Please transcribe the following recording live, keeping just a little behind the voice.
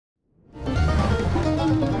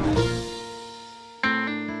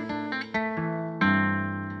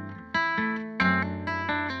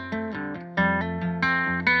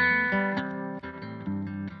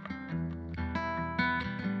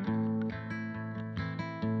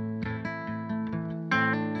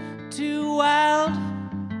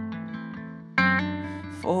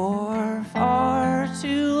For far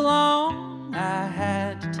too long I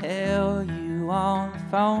had to tell you on the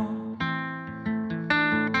phone.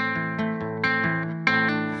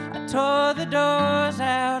 I tore the doors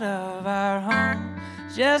out of our home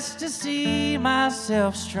just to see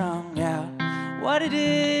myself strung out. What it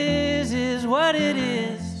is what it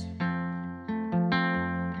is.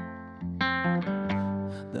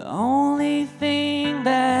 The only thing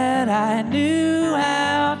that I knew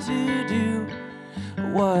how to do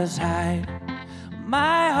was hide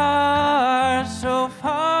my heart so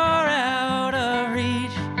far out of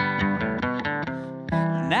reach.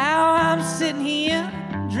 Now I'm sitting here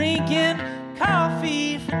drinking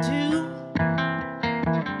coffee for two.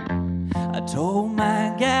 I told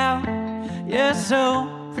my gal, you're so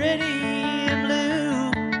pretty and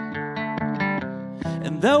blue.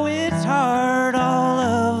 And though it's hard, all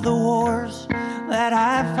of the wars that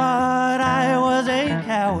I fought, I was a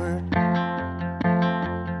coward.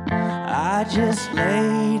 I just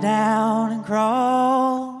lay down and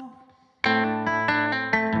crawl.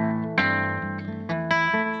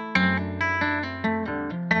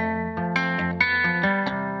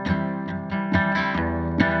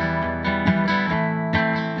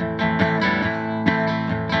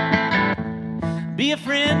 Be a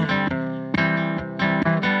friend.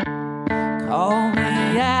 Call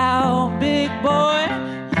me out, big boy.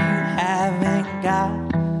 You haven't got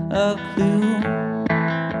a clue.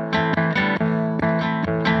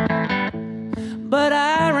 But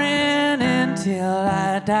I ran until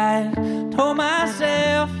I died. Told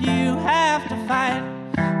myself you have to fight.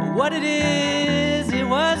 But what it is, it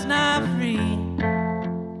was not free.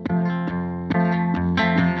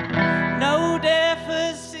 No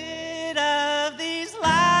deficit of these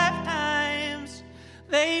lifetimes,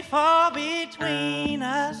 they fall between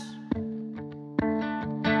us.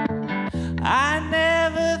 I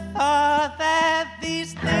never thought that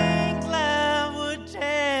these things love would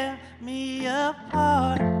tear me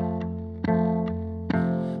apart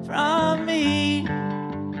from me.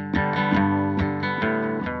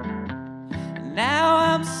 Now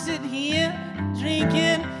I'm sitting here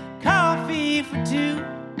drinking coffee for two.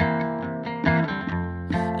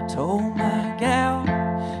 I told my gal,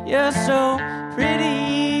 you're so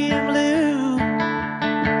pretty and blue.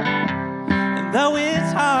 And though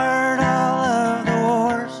it's hard, all of the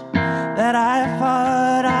wars that I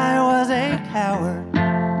fought, I was a coward.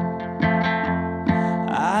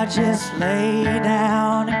 I just lay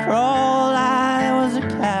down and crawl. I was a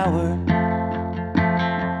coward.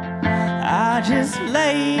 I just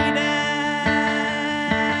lay down.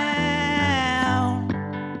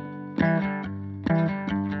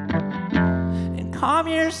 And calm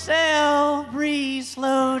yourself, breathe,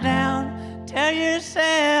 slow down. Tell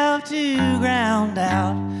yourself to ground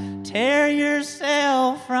out. Tear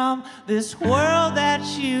yourself from this world that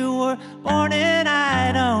you were born in.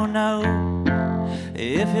 I don't know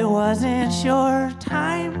if it wasn't your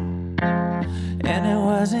time and it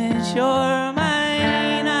wasn't your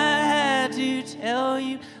mine. I had to tell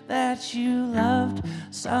you that you loved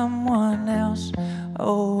someone else.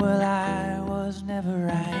 Oh, well, I was never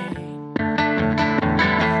right.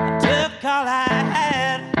 It took all I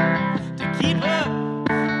had to keep up,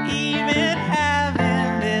 even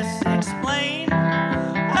having this explained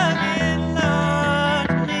again, Lord,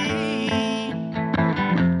 to me.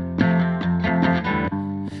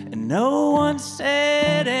 And no one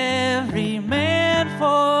said every man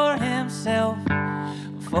for himself,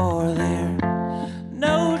 for there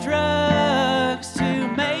no drugs to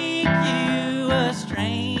make you a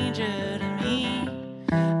stranger to me.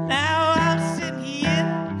 Now I'm sitting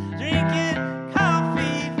here drinking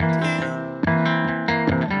coffee for two.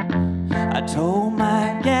 I told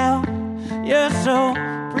my gal, you're so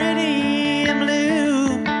pretty and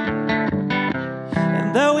blue.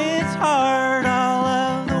 And though it's hard, all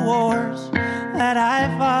of the wars that I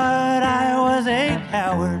fought, I was a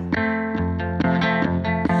coward.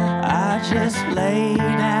 I just lay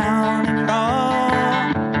down and crawl.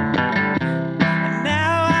 And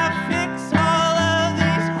now I fix all of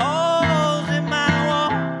these holes in my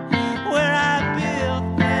wall where I built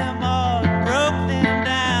them all, broke them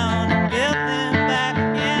down and built them back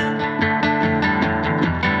again.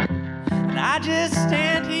 And I just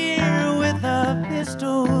stand here with a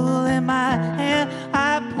pistol in my hand.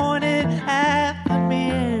 I pointed at the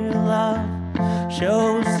mirror. Love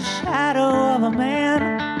shows the shadow of a man.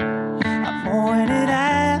 I pointed